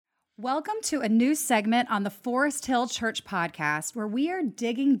Welcome to a new segment on the Forest Hill Church podcast where we are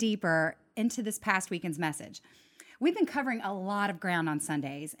digging deeper into this past weekend's message. We've been covering a lot of ground on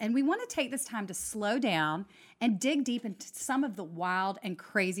Sundays, and we want to take this time to slow down and dig deep into some of the wild and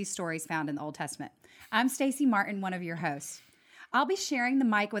crazy stories found in the Old Testament. I'm Stacy Martin, one of your hosts. I'll be sharing the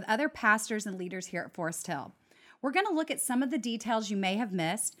mic with other pastors and leaders here at Forest Hill. We're going to look at some of the details you may have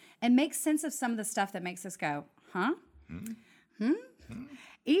missed and make sense of some of the stuff that makes us go, huh?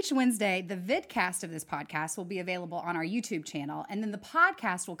 Each Wednesday, the vidcast of this podcast will be available on our YouTube channel, and then the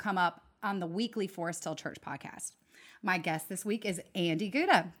podcast will come up on the weekly Forest Hill Church podcast. My guest this week is Andy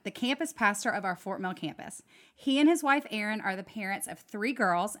Gouda, the campus pastor of our Fort Mill campus. He and his wife, Erin, are the parents of 3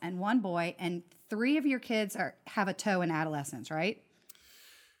 girls and 1 boy, and 3 of your kids have a toe in adolescence, right?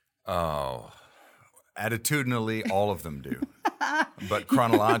 Oh, attitudinally, all of them do. But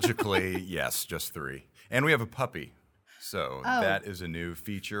chronologically, yes, just 3. And we have a puppy. So that is a new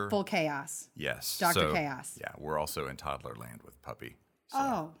feature. Full chaos. Yes. Dr. Chaos. Yeah, we're also in toddler land with puppy.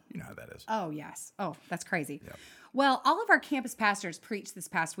 So you know how that is. Oh, yes. Oh, that's crazy. Yep. Well, all of our campus pastors preached this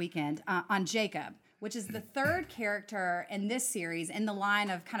past weekend on Jacob, which is the 3rd character in this series in the line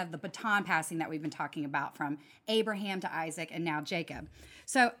of kind of the baton passing that we've been talking about from Abraham to Isaac and now Jacob.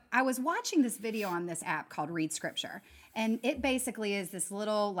 So I was watching this video on this app called Read Scripture, and it basically is this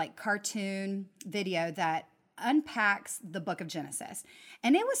little like cartoon video that unpacks the book of Genesis.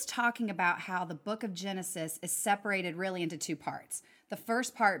 And it was talking about how the book of Genesis is separated really into 2 parts. The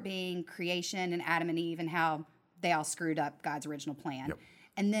first part being creation and Adam and Eve and how they all screwed up God's original plan. Yep.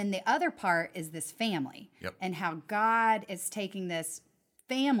 And then the other part is this family and how God is taking this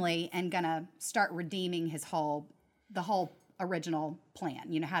family and going to start redeeming the whole original plan,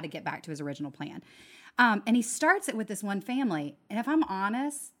 you know, how to get back to his original plan. And he starts it with this one family. And if I'm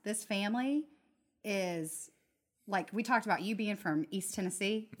honest, this family is... like we talked about you being from East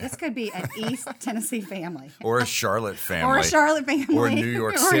Tennessee. This could be an East Tennessee family. Or a Charlotte family. Or a Charlotte family. Or a New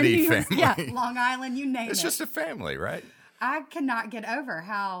York City family. Yeah, Long Island, you name it. It's just a family, right? I cannot get over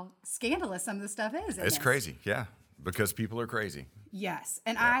how scandalous some of the stuff is. It's crazy, yeah. Because people are crazy. Yes.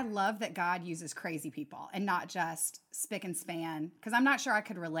 And I love that God uses crazy people and not just spick and span. Because I'm not sure I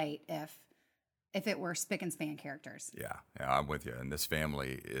could relate if it were spick and span characters. Yeah, I'm with you. And this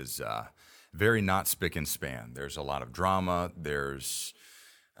family is very not spick and span. There's a lot of drama. There's,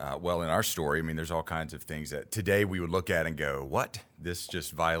 in our story, I mean, there's all kinds of things that today we would look at and go, what? This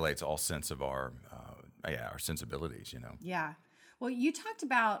just violates all sense of our sensibilities, you know? Yeah. Well, you talked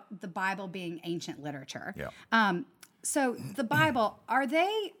about the Bible being ancient literature. Yeah. So the Bible, are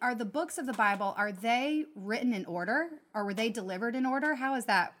the books of the Bible, are they written in order or were they delivered in order? How is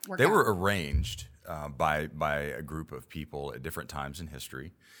that working? They were arranged by a group of people at different times in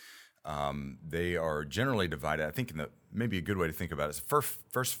history. They are generally divided. I think maybe a good way to think about it is the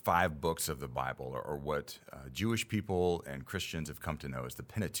first 5 books of the Bible are what Jewish people and Christians have come to know as the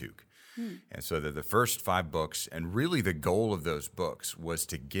Pentateuch. And so they're the first 5 books, and really the goal of those books was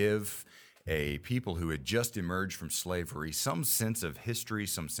to give a people who had just emerged from slavery some sense of history,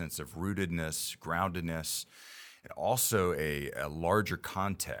 some sense of rootedness, groundedness, and also a larger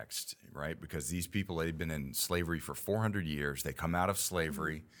context, right? Because these people, they've been in slavery for 400 years. They come out of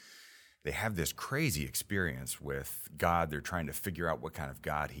slavery. They have this crazy experience with God. They're trying to figure out what kind of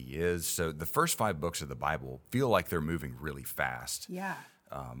God he is. So the first 5 books of the Bible feel like they're moving really fast. Yeah.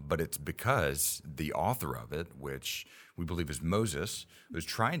 But it's because the author of it, which we believe is Moses, was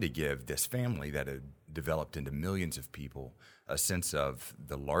trying to give this family that had developed into millions of people a sense of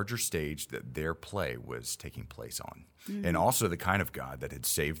the larger stage that their play was taking place on, and also the kind of God that had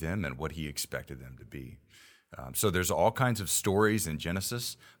saved them and what he expected them to be. So there's all kinds of stories in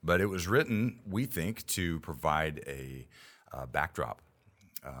Genesis, but it was written, we think, to provide a backdrop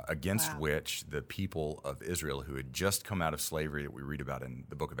against which the people of Israel who had just come out of slavery that we read about in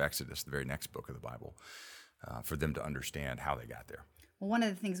the book of Exodus, the very next book of the Bible, for them to understand how they got there. Well, one of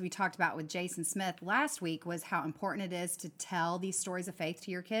the things we talked about with Jason Smith last week was how important it is to tell these stories of faith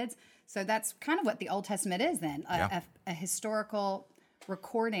to your kids. So that's kind of what the Old Testament is then, a historical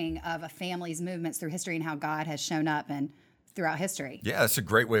recording of a family's movements through history and how God has shown up and throughout history. Yeah, that's a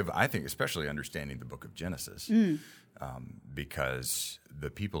great way of, I think, especially understanding the book of Genesis. Because the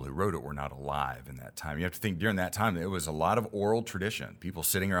people who wrote it were not alive in that time. You have to think during that time, it was a lot of oral tradition, people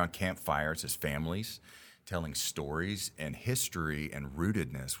sitting around campfires as families, telling stories, and history and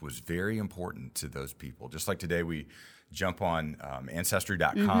rootedness was very important to those people. Just like today we jump on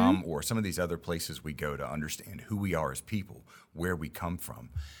Ancestry.com or some of these other places we go to understand who we are as people, where we come from.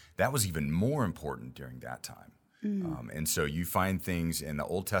 That was even more important during that time. And so you find things in the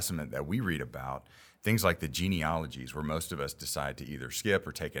Old Testament that we read about Things like the genealogies, where most of us decide to either skip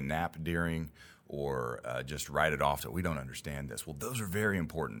or take a nap during, or just write it off that we don't understand this. Well, those are very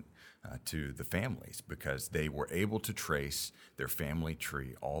important to the families because they were able to trace their family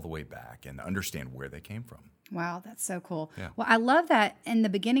tree all the way back and understand where they came from. Wow, that's so cool. Yeah. Well, I love that in the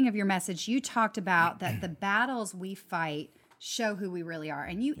beginning of your message, you talked about that the battles we fight show who we really are.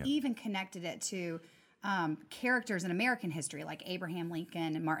 And you even connected it to characters in American history like Abraham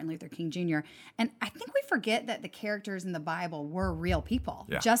Lincoln and Martin Luther King Jr. And I think we forget that the characters in the Bible were real people,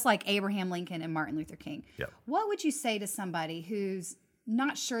 just like Abraham Lincoln and Martin Luther King. What would you say to somebody who's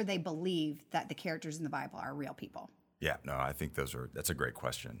not sure they believe that the characters in the Bible are real people? Yeah, no, I think that's a great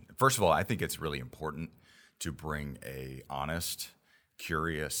question. First of all, I think it's really important to bring a honest,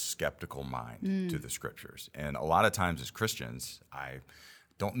 curious, skeptical mind to the scriptures. And a lot of times as Christians, I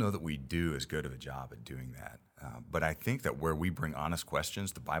don't know that we do as good of a job at doing that. But I think that where we bring honest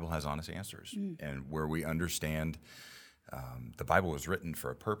questions, the Bible has honest answers. And where we understand the Bible was written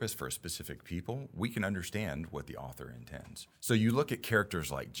for a purpose, for a specific people, we can understand what the author intends. So you look at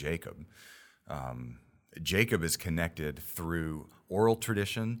characters like Jacob. Jacob is connected through oral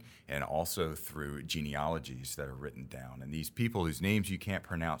tradition and also through genealogies that are written down. And these people whose names you can't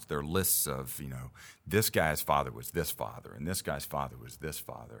pronounce, they're lists of, this guy's father was this father, and this guy's father was this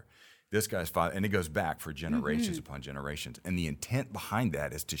father, this guy's father, and it goes back for generations upon generations. And the intent behind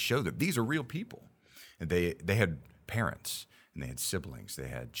that is to show that these are real people. And they had parents, and they had siblings, they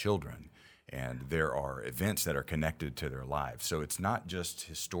had children, and there are events that are connected to their lives. So it's not just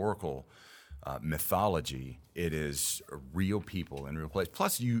historical mythology, it is real people in real place.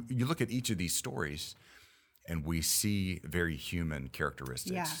 Plus, you look at each of these stories, and we see very human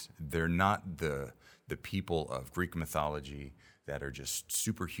characteristics. Yeah. They're not the people of Greek mythology that are just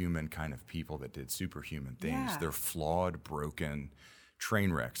superhuman kind of people that did superhuman things. Yeah. They're flawed, broken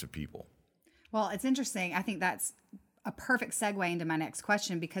train wrecks of people. Well, it's interesting. I think that's a perfect segue into my next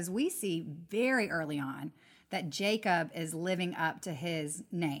question because we see very early on that Jacob is living up to his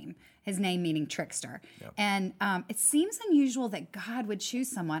name meaning trickster. Yep. And it seems unusual that God would choose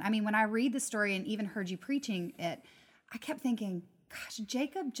someone. I mean, when I read the story and even heard you preaching it, I kept thinking, gosh,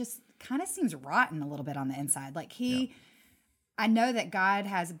 Jacob just kind of seems rotten a little bit on the inside. Like I know that God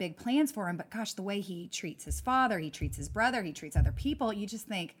has big plans for him, but gosh, the way he treats his father, he treats his brother, he treats other people, you just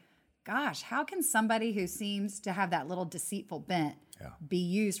think, gosh, how can somebody who seems to have that little deceitful bent be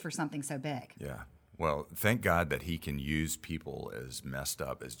used for something so big? Yeah. Well, thank God that he can use people as messed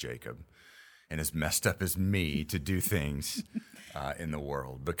up as Jacob and as messed up as me to do things in the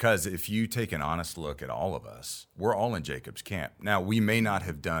world. Because if you take an honest look at all of us, we're all in Jacob's camp. Now, we may not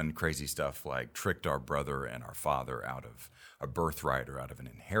have done crazy stuff like tricked our brother and our father out of a birthright or out of an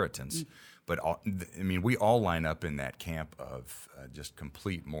inheritance. But, we all line up in that camp of just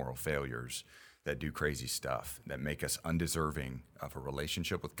complete moral failures that do crazy stuff, that make us undeserving of a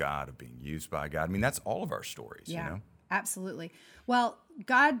relationship with God, of being used by God. I mean, that's all of our stories, Absolutely. Well,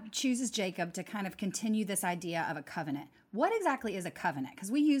 God chooses Jacob to kind of continue this idea of a covenant. What exactly is a covenant?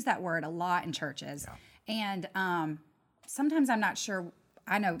 Because we use that word a lot in churches. And sometimes I'm not sure.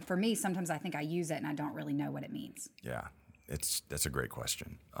 I know for me, sometimes I think I use it and I don't really know what it means. Yeah, that's a great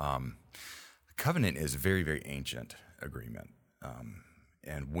question. Covenant is a very, very ancient agreement.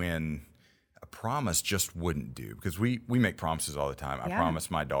 And when a promise just wouldn't do, because we make promises all the time. I promised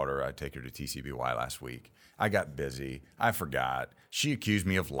my daughter I'd take her to TCBY last week. I got busy. I forgot. She accused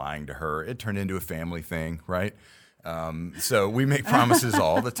me of lying to her. It turned into a family thing, right? So we make promises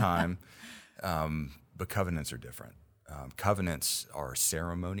all the time, but covenants are different. Covenants are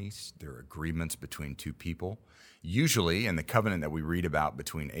ceremonies. They're agreements between two people. Usually, in the covenant that we read about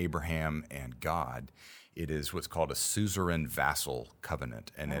between Abraham and God, it is what's called a suzerain vassal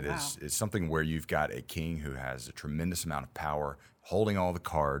covenant. And is something where you've got a king who has a tremendous amount of power, holding all the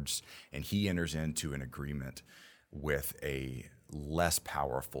cards, and he enters into an agreement with a less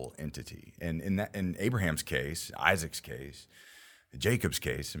powerful entity. And in Abraham's case, Isaac's case, Jacob's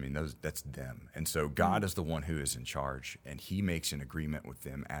case, that's them. And so God is the one who is in charge, and he makes an agreement with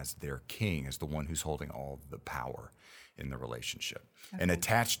them as their king, as the one who's holding all the power in the relationship. Okay. And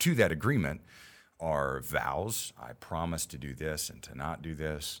attached to that agreement are vows. I promise to do this and to not do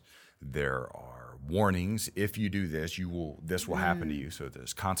this. There are warnings. If you do this, this will happen to you. So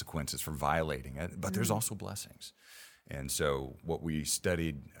there's consequences for violating it, but there's also blessings. And so what we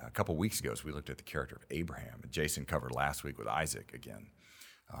studied a couple weeks ago is we looked at the character of Abraham. Jason covered last week with Isaac again.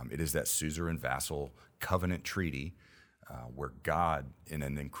 It is that suzerain vassal covenant treaty where God, in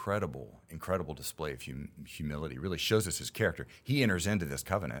an incredible display of humility, really shows us his character. He enters into this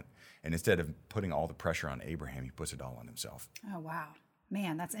covenant, and instead of putting all the pressure on Abraham, he puts it all on himself. Oh, wow.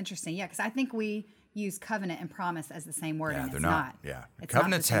 Man, that's interesting. Yeah, because I think we use covenant and promise as the same word, Yeah, and they're it's not. not. Yeah, It's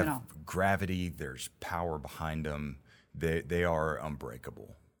covenants not the same have at all. gravity. There's power behind them. They are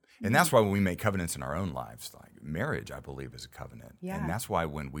unbreakable. Mm-hmm. And that's why when we make covenants in our own lives, like marriage, I believe is a covenant. Yeah. And that's why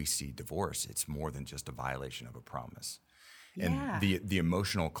when we see divorce, it's more than just a violation of a promise. Yeah. And the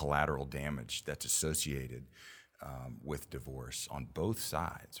emotional collateral damage that's associated with divorce on both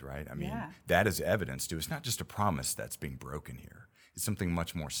sides, right? I mean, Yeah. that is evidence too. It's not just a promise that's being broken here. It's something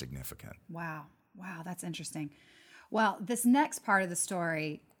much more significant. Wow. Wow, that's interesting. Well, this next part of the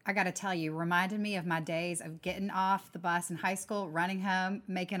story, I got to tell you, reminded me of my days of getting off the bus in high school, running home,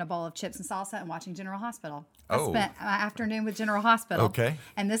 making a bowl of chips and salsa, and watching General Hospital. I Oh. spent my afternoon with General Hospital. Okay.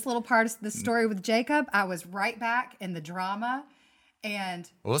 And this little part of the story with Jacob, I was right back in the drama. And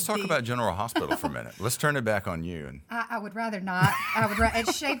Well, let's talk about General Hospital for a minute. Let's turn it back on you. And I would rather not.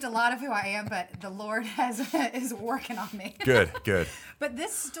 It shaped a lot of who I am, but the Lord is working on me. good. But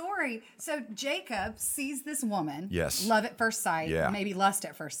this story, so Jacob sees this woman. Yes. Love at first sight. Yeah. Maybe lust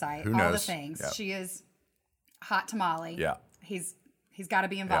at first sight. Who all the knows? things. Yep. She is hot tamale. Yeah. He's got to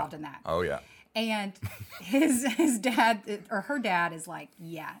be involved Yeah. in that. Oh, yeah. And his dad or her dad is like,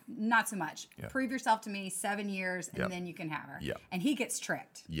 yeah, not so much. Yeah. Prove yourself to me, 7 years, and Yep. then you can have her. Yep. And he gets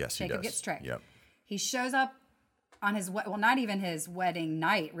tricked. Yes, he Jacob does. gets tricked. Yep. He shows up on his, well, not even his wedding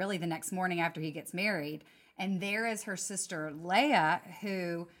night, really the next morning after he gets married. And there is her sister, Leah,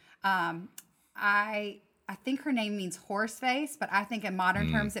 who I think her name means horse face, but I think in modern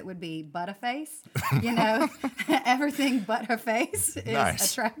terms it would be butterface. You know, everything but her face is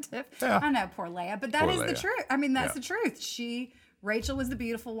Nice. attractive. Yeah. I know, poor Leah, but that Poor is the Leah. truth. I mean, that's Yeah. the truth. Rachel was the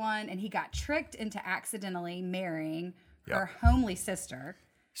beautiful one, and he got tricked into accidentally marrying her homely sister.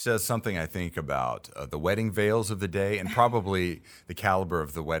 Says something, I think, about the wedding veils of the day and probably the caliber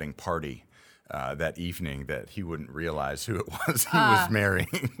of the wedding party that evening, that he wouldn't realize who it was he was marrying.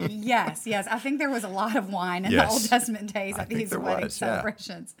 Yes. I think there was a lot of wine in Yes. the Old Testament days I at think these there wedding was, yeah.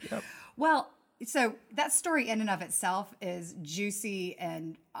 celebrations. Well, so that story in and of itself is juicy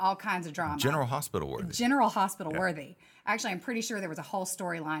and all kinds of drama. General Hospital worthy. General Hospital worthy. Actually, I'm pretty sure there was a whole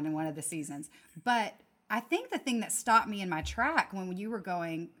storyline in one of the seasons. But I think the thing that stopped me in my track when you were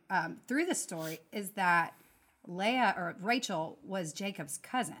going through the story is that Leah or Rachel was Jacob's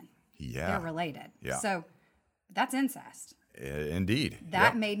cousin. Yeah. They're related. Yeah. So that's incest. Indeed.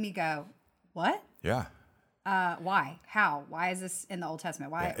 That Yep. made me go, what? Yeah. Why? How? Why is this in the Old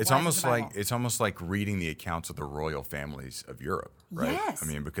Testament? Why? It's why almost is it in the like Bible? it's almost like reading the accounts of the royal families of Europe, right? Yes. I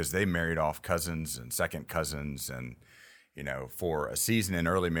mean, because they married off cousins and second cousins, and for a season in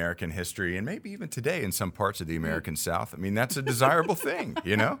early American history, and maybe even today in some parts of the American South. I mean, that's a desirable thing,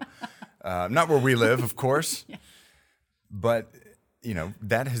 Not where we live, of course, but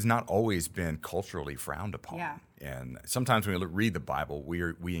that has not always been culturally frowned upon. Yeah. And sometimes when we read the Bible,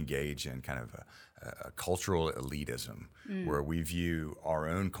 we engage in kind of a cultural elitism where we view our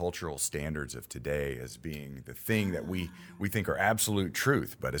own cultural standards of today as being the thing that we think are absolute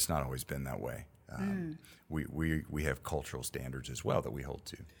truth, but it's not always been that way. We have cultural standards as well that we hold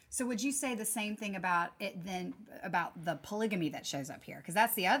to. So would you say the same thing about it then, about the polygamy that shows up here? Because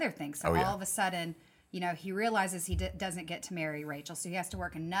that's the other thing. So Oh, yeah. all of a sudden, he realizes he doesn't get to marry Rachel, so he has to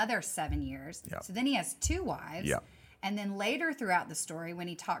work another 7 years. Yep. So then he has 2 wives. Yep. And then later throughout the story, when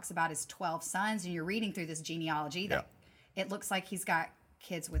he talks about his 12 sons, and you're reading through this genealogy, that it looks like he's got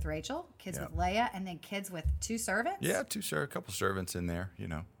kids with Rachel, kids with Leah, and then kids with 2 servants. Yeah, a couple servants in there,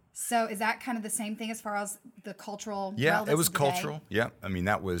 So is that kind of the same thing as far as the cultural? Yeah, relevance it was of the day? cultural. Yeah, I mean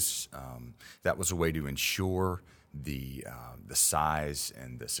that was a way to ensure the size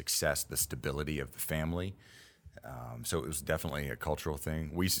and the success, the stability of the family. So it was definitely a cultural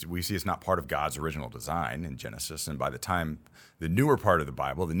thing. We see it's not part of God's original design in Genesis, and by the time the newer part of the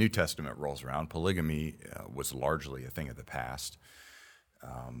Bible, the New Testament, rolls around, polygamy was largely a thing of the past.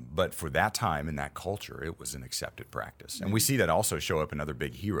 But for that time in that culture, it was an accepted practice. And we see that also show up in other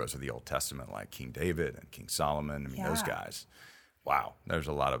big heroes of the Old Testament, like King David and King Solomon. I mean, those guys. Wow, there's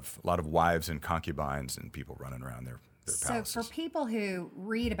a lot of wives and concubines and people running around their So palaces. for people who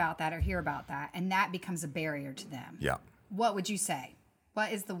read about that or hear about that, and that becomes a barrier to them, Yeah. what would you say?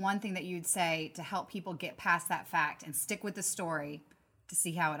 What is the one thing that you'd say to help people get past that fact and stick with the story to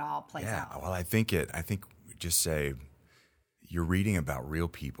see how it all plays out? Well, I think we just say you're reading about real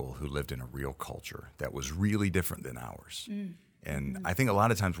people who lived in a real culture that was really different than ours. And I think a lot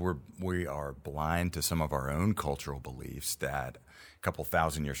of times we are blind to some of our own cultural beliefs that a couple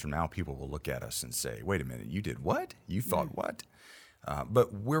thousand years from now, people will look at us and say, wait a minute, you did what? You thought what?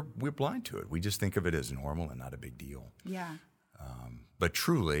 But we're blind to it. We just think of it as normal and not a big deal. Yeah. But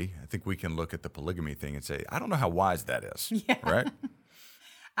truly, I think we can look at the polygamy thing and say, I don't know how wise that is, right?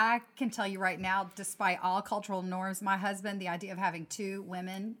 I can tell you right now, despite all cultural norms, my husband, the idea of having 2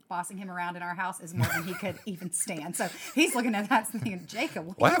 women bossing him around in our house is more than he could even stand. So he's looking at that and thinking,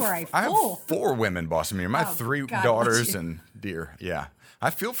 Jacob, you are a I fool. have 4 women bossing me. My 3 God, daughters and dear. Yeah. I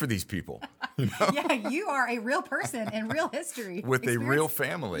feel for these people. You know? Yeah, you are a real person in real history. With a real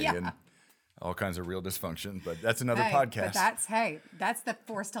family Yeah. and all kinds of real dysfunction. But that's another Hey, podcast. But that's the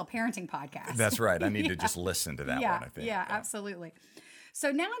Forrest Hill Parenting Podcast. That's right. I need to just listen to that one, I think. Yeah, absolutely. So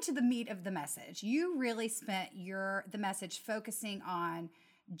now to the meat of the message. You really spent the message focusing on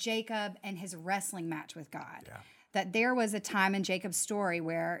Jacob and his wrestling match with God. Yeah. That there was a time in Jacob's story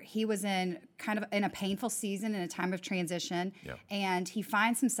where he was in kind of in a painful season, in a time of transition, Yep. and he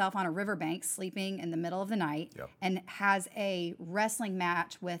finds himself on a riverbank sleeping in the middle of the night Yep. and has a wrestling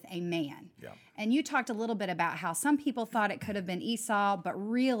match with a man. Yep. And you talked a little bit about how some people thought it could have been Esau, but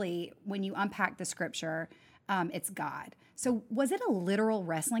really, when you unpack the scripture, it's God. So was it a literal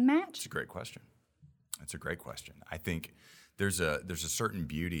wrestling match? It's a great question. That's a great question. I think there's a certain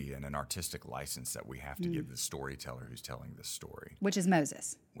beauty and an artistic license that we have to give the storyteller who's telling this story, Which is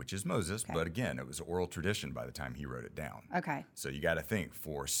Moses. which is Moses. But again, it was oral tradition by the time he wrote it down. Okay. So you got to think,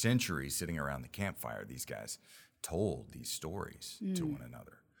 for centuries sitting around the campfire, these guys told these stories to one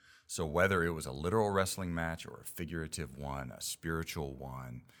another. So whether it was a literal wrestling match or a figurative one, a spiritual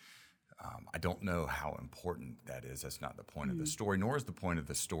one, I don't know how important that is. That's not the point of the story, nor is the point of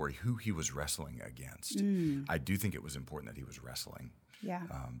the story who he was wrestling against. I do think it was important that he was wrestling. Yeah.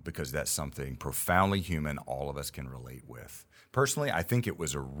 Because that's something profoundly human all of us can relate with. Personally, I think it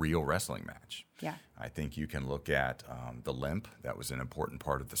was a real wrestling match. Yeah. I think you can look at the limp. That was an important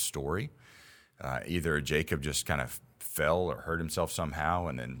part of the story. Either Jacob just kind of fell or hurt himself somehow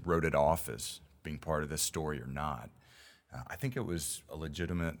and then wrote it off as being part of this story or not. I think it was a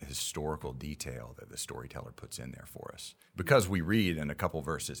legitimate historical detail that the storyteller puts in there for us. Because we read in a couple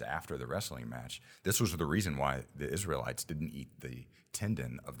verses after the wrestling match, this was the reason why the Israelites didn't eat the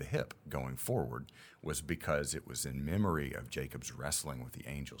tendon of the hip going forward, was because it was in memory of Jacob's wrestling with the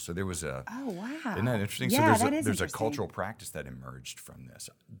angel. So there was a... Oh, wow. Isn't that interesting? Yeah, so that is there's a interesting. cultural practice that emerged from this.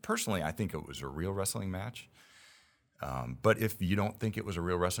 Personally, I think it was a real wrestling match. But if you don't think it was a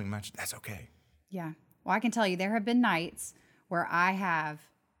real wrestling match, that's okay. Yeah. Well, I can tell you there have been nights where I have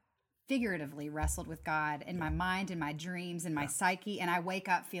figuratively wrestled with God in my mind, in my dreams, in my psyche, and I wake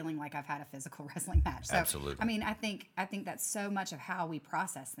up feeling like I've had a physical wrestling match. So, Absolutely. I mean, I think that's so much of how we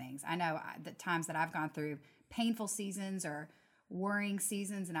process things. I know the times that I've gone through painful seasons or worrying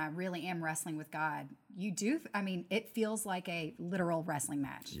seasons, and I really am wrestling with God. It feels like a literal wrestling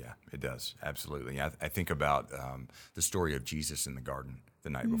match. Yeah, it does. Absolutely. I think about the story of Jesus in the garden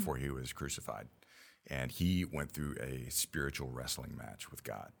the night before he was crucified. And he went through a spiritual wrestling match with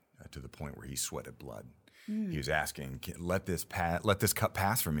God to the point where he sweated blood. He was asking, let this cup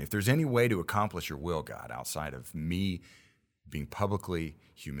pass from me. If there's any way to accomplish your will, God, outside of me being publicly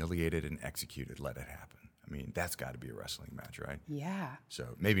humiliated and executed, let it happen. I mean, that's got to be a wrestling match, right? Yeah.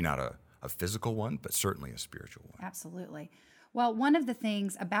 So maybe not a physical one, but certainly a spiritual one. Absolutely. Well, one of the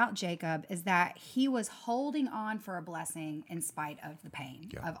things about Jacob is that he was holding on for a blessing in spite of the pain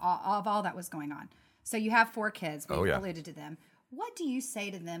of all that was going on. So you have 4 kids. We've alluded to them. What do you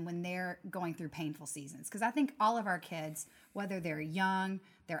say to them when they're going through painful seasons? Because I think all of our kids, whether they're young,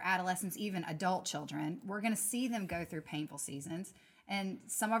 they're adolescents, even adult children, we're going to see them go through painful seasons. And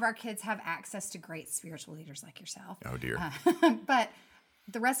some of our kids have access to great spiritual leaders like yourself. Oh, dear. But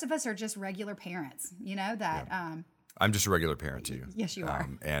the rest of us are just regular parents, that... I'm just a regular parent too. Yes, you are.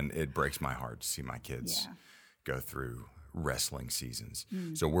 And it breaks my heart to see my kids go through wrestling seasons.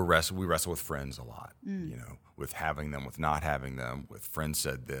 Mm. So we wrestle with friends a lot, with having them, with not having them, with friends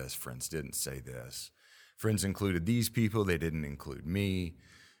said this, friends didn't say this. Friends included these people, they didn't include me.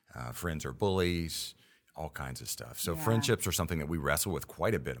 Friends are bullies, all kinds of stuff. So friendships are something that we wrestle with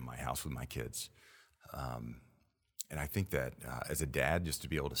quite a bit in my house with my kids. And I think that as a dad, just to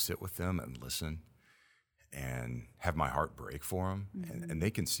be able to sit with them and listen and have my heart break for them, and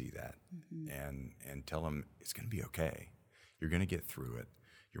they can see that, and tell them it's going to be okay. You're going to get through it.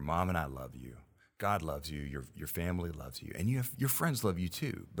 Your mom and I love you. God loves you. Your family loves you, and your friends love you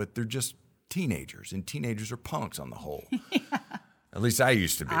too. But they're just teenagers, and teenagers are punks on the whole. At least I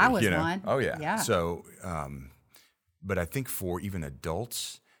used to be. I was one. Oh yeah. Yeah. So, but I think for even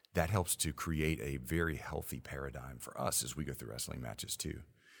adults, that helps to create a very healthy paradigm for us as we go through wrestling matches too,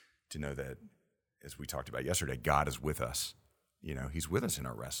 to know that, as we talked about yesterday, God is with us. He's with us in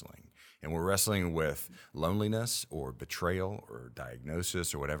our wrestling. And we're wrestling with loneliness or betrayal or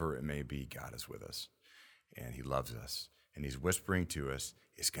diagnosis or whatever it may be. God is with us, and he loves us. And he's whispering to us,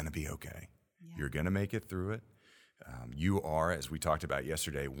 it's going to be okay. Yeah. You're going to make it through it. You are, as we talked about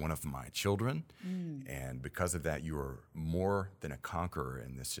yesterday, one of my children. And because of that, you are more than a conqueror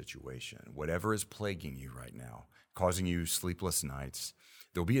in this situation. Whatever is plaguing you right now, causing you sleepless nights,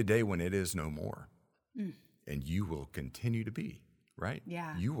 there'll be a day when it is no more. And you will continue to be, right?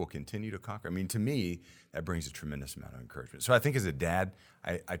 Yeah. You will continue to conquer. I mean, to me, that brings a tremendous amount of encouragement. So I think as a dad,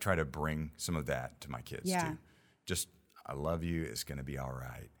 I try to bring some of that to my kids too. Just, I love you. It's going to be all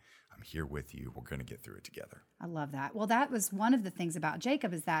right. I'm here with you. We're going to get through it together. I love that. Well, that was one of the things about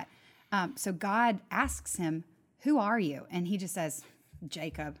Jacob is that, so God asks him, who are you? And he just says,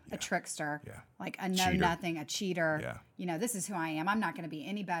 Jacob, a trickster, like a know nothing, a cheater. You know, this is who I am. I'm not going to be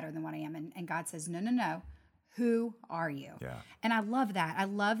any better than what I am. And God says, no. Who are you? And I love that. I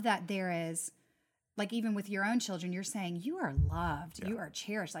love that there is, like, even with your own children, you're saying you are loved, you are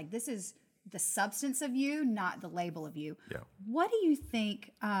cherished. Like, this is the substance of you, not the label of you. What do you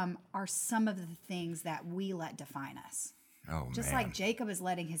think are some of the things that we let define us? Just like Jacob is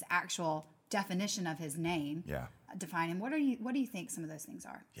letting his actual definition of his name define him. What do you think some of those things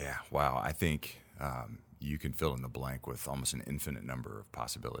are? Wow. I think you can fill in the blank with almost an infinite number of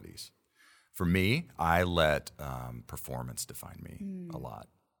possibilities. For me, I let performance define me a lot.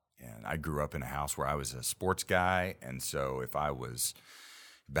 And I grew up in a house where I was a sports guy. And so if I was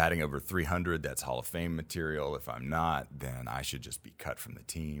batting over 300, that's Hall of Fame material. If I'm not, then I should just be cut from the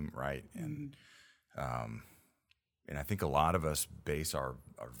team, right? And I think a lot of us base our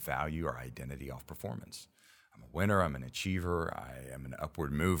value, our identity off performance. I'm a winner. I'm an achiever. I am an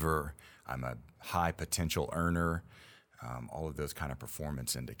upward mover. I'm a high potential earner. All of those kind of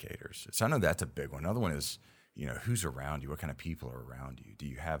performance indicators. So I know that's a big one. Another one is, who's around you? What kind of people are around you? Do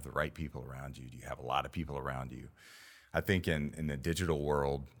you have the right people around you? Do you have a lot of people around you? I think in the digital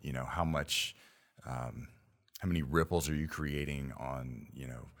world, how many ripples are you creating on,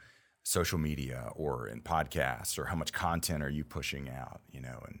 social media or in podcasts, or how much content are you pushing out,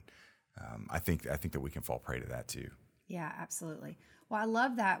 and I think that we can fall prey to that too. Yeah, absolutely. Well, I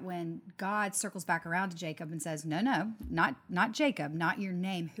love that when God circles back around to Jacob and says, no, not Jacob, not your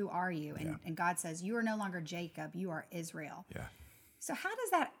name. Who are you? And God says, you are no longer Jacob, you are Israel. So how does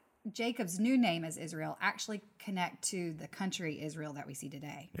that Jacob's new name as Israel actually connect to the country Israel that we see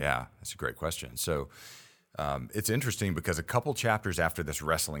today? Yeah, that's a great question. So it's interesting because a couple chapters after this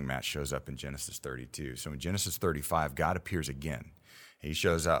wrestling match shows up in Genesis 32. So in Genesis 35, God appears again. He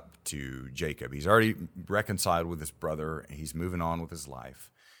shows up to Jacob. He's already reconciled with his brother. He's moving on with his life.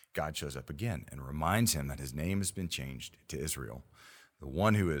 God shows up again and reminds him that his name has been changed to Israel, the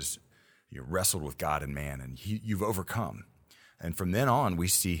one who has wrestled with God and man, and you've overcome. And from then on, we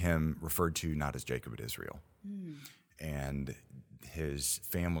see him referred to not as Jacob, but Israel. And his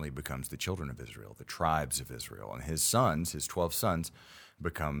family becomes the children of Israel, the tribes of Israel. And his sons, his 12 sons,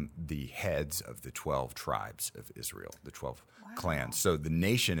 become the heads of the 12 tribes of Israel, the 12 clans. So the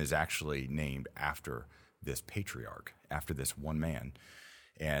nation is actually named after this patriarch, after this one man.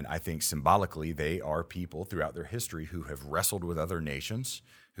 And I think symbolically, they are people throughout their history who have wrestled with other nations,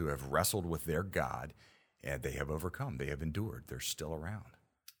 who have wrestled with their God, and they have overcome. They have endured. They're still around.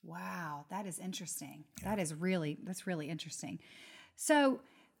 Wow, that is interesting. That's really interesting. So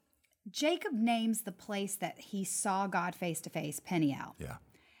Jacob names the place that he saw God face to face, Peniel.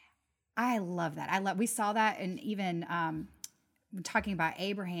 I love that. We saw that, and even talking about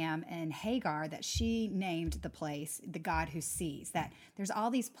Abraham and Hagar, that she named the place the God who sees. That there's all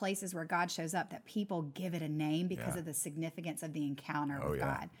these places where God shows up that people give it a name because of the significance of the encounter with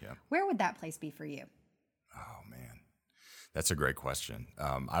God. Where would that place be for you? Oh man, that's a great question.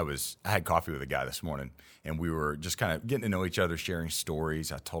 I had coffee with a guy this morning, and we were just kind of getting to know each other, sharing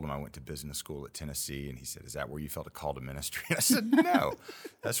stories. I told him I went to business school at Tennessee, and he said, "Is that where you felt a call to ministry?" And I said, "No,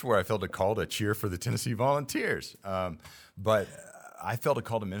 that's where I felt a call to cheer for the Tennessee Volunteers." But I felt a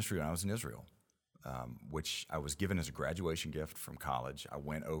call to ministry when I was in Israel, which I was given as a graduation gift from college. I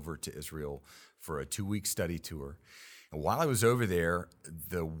went over to Israel for a 2-week study tour. And while I was over there,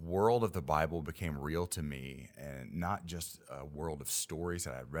 the world of the Bible became real to me, and not just a world of stories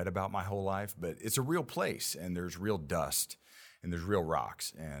that I'd read about my whole life, but it's a real place, and there's real dust, and there's real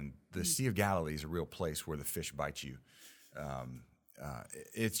rocks, and the Sea of Galilee is a real place where the fish bite you.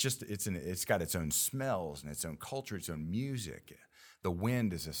 It's got its own smells and its own culture, its own music. The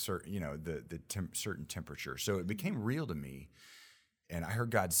wind is a certain, certain temperature. So it became real to me, and I heard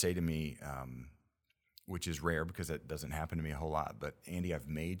God say to me, which is rare because that doesn't happen to me a whole lot, but Andy, I've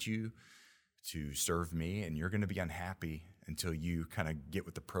made you to serve me, and you're going to be unhappy until you kind of get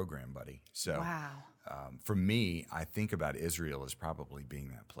with the program, buddy. So for me, I think about Israel as probably being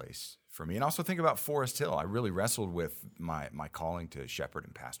that place for me. And also think about Forest Hill. I really wrestled with my calling to shepherd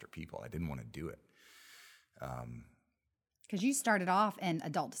and pastor people. I didn't want to do it. Because you started off in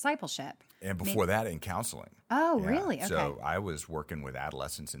adult discipleship. And before that, in counseling. Oh, really? Okay. So I was working with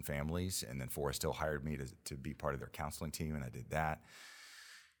adolescents and families, and then Forest Hill hired me to be part of their counseling team, and I did that.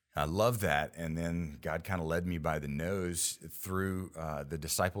 I love that. And then God kind of led me by the nose through the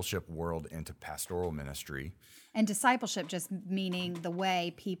discipleship world into pastoral ministry. And discipleship just meaning the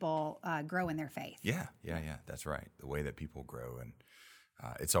way people grow in their faith. Yeah. That's right. The way that people grow. And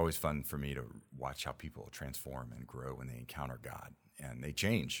it's always fun for me to watch how people transform and grow when they encounter God. And they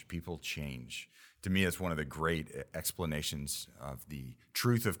change. People change. To me, it's one of the great explanations of the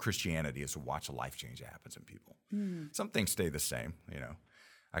truth of Christianity is to watch a life change that happens in people. Some things stay the same,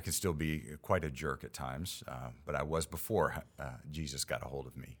 I can still be quite a jerk at times, but I was before Jesus got a hold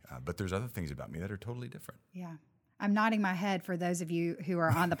of me. But there's other things about me that are totally different. Yeah. I'm nodding my head for those of you who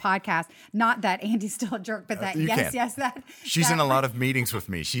are on the podcast. Not that Andy's still a jerk, but that that she's in a lot of meetings with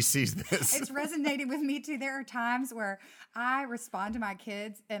me. She sees this. It's resonated with me too. There are times where I respond to my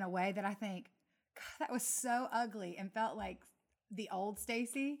kids in a way that I think, God, that was so ugly, and felt like the old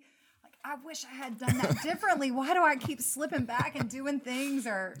Stacy. I wish I had done that differently. Why do I keep slipping back and doing things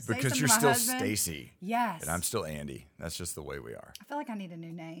or say because something you're to my still husband? Stacy. Yes. And I'm still Andy. That's just the way we are. I feel like I need a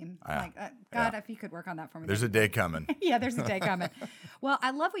new name. God, if you could work on that for me. There's a day coming. Yeah, there's a day coming. Well, I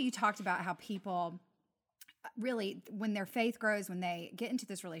love what you talked about, how people really, when their faith grows, when they get into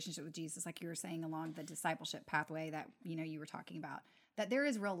this relationship with Jesus, like you were saying along the discipleship pathway that you were talking about, that there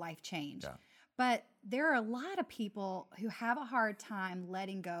is real life change. Yeah. But there are a lot of people who have a hard time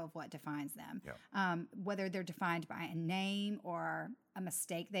letting go of what defines them, whether they're defined by a name or a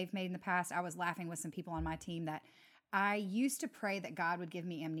mistake they've made in the past. I was laughing with some people on my team that I used to pray that God would give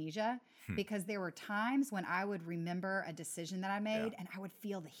me amnesia because there were times when I would remember a decision that I made and I would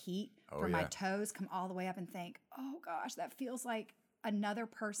feel the heat from my toes come all the way up and think, oh gosh, that feels like another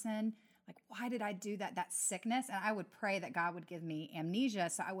person. Like, why did I do that? That sickness. And I would pray that God would give me amnesia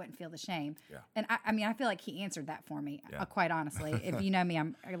so I wouldn't feel the shame. Yeah. And I feel like he answered that for me, quite honestly. If you know me,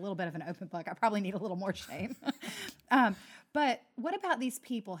 I'm a little bit of an open book. I probably need a little more shame. But what about these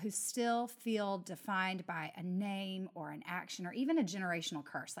people who still feel defined by a name or an action or even a generational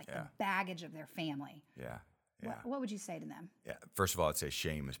curse, like the baggage of their family? Yeah. What would you say to them? Yeah. First of all, I'd say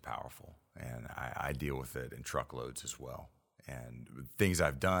shame is powerful. And I deal with it in truckloads as well. And things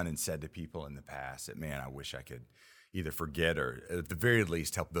I've done and said to people in the past that, man, I wish I could either forget or at the very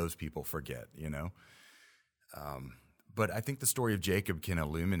least help those people forget, But I think the story of Jacob can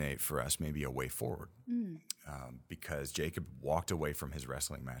illuminate for us maybe a way forward because Jacob walked away from his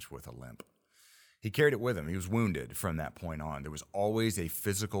wrestling match with a limp. He carried it with him. He was wounded from that point on. There was always a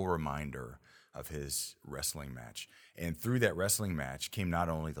physical reminder of his wrestling match. And through that wrestling match came not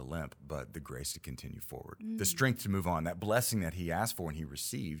only the limp, but the grace to continue forward, the strength to move on. That blessing that he asked for and he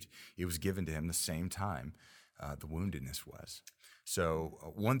received, it was given to him the same time the woundedness was.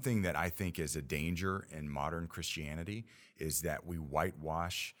 So one thing that I think is a danger in modern Christianity is that we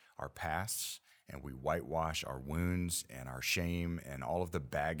whitewash our pasts and we whitewash our wounds and our shame and all of the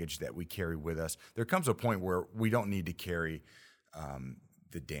baggage that we carry with us. There comes a point where we don't need to carry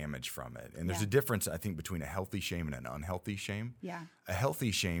the damage from it. And there's a difference, I think, between a healthy shame and an unhealthy shame. Yeah. A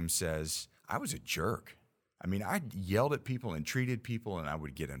healthy shame says, I was a jerk. I mean, I yelled at people and treated people, and I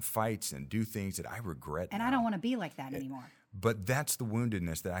would get in fights and do things that I regret. And now. I don't want to be like that anymore. But that's the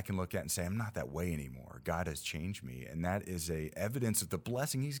woundedness that I can look at and say, I'm not that way anymore. God has changed me. And that is a evidence of the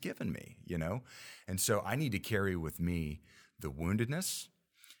blessing he's given me, And so I need to carry with me the woundedness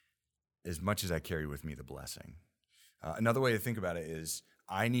as much as I carry with me the blessing. Another way to think about it is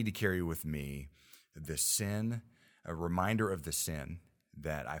I need to carry with me the sin, a reminder of the sin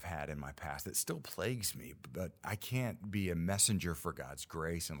that I've had in my past that still plagues me, but I can't be a messenger for God's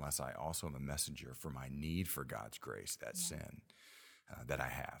grace unless I also am a messenger for my need for God's grace, that sin that I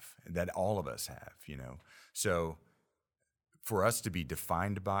have, that all of us have, So for us to be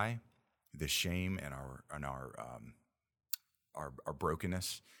defined by the shame and our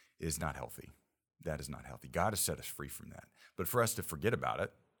brokenness is not healthy. That is not healthy. God has set us free from that. But for us to forget about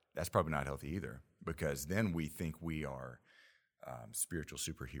it, that's probably not healthy either, because then we think we are spiritual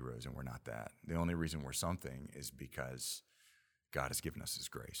superheroes, and we're not that. The only reason we're something is because God has given us his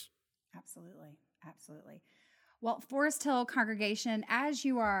grace. Absolutely. Absolutely. Well, Forest Hill congregation, as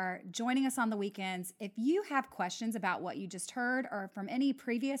you are joining us on the weekends, if you have questions about what you just heard or from any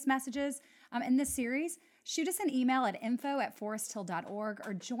previous messages in this series, shoot us an email at info@foresthill.org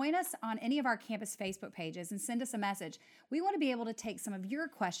or join us on any of our campus Facebook pages and send us a message. We want to be able to take some of your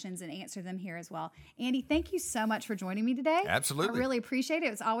questions and answer them here as well. Andy, thank you so much for joining me today. Absolutely. I really appreciate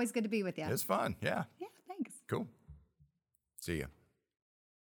it. It's always good to be with you. It's fun. Yeah. Yeah, thanks. Cool. See ya.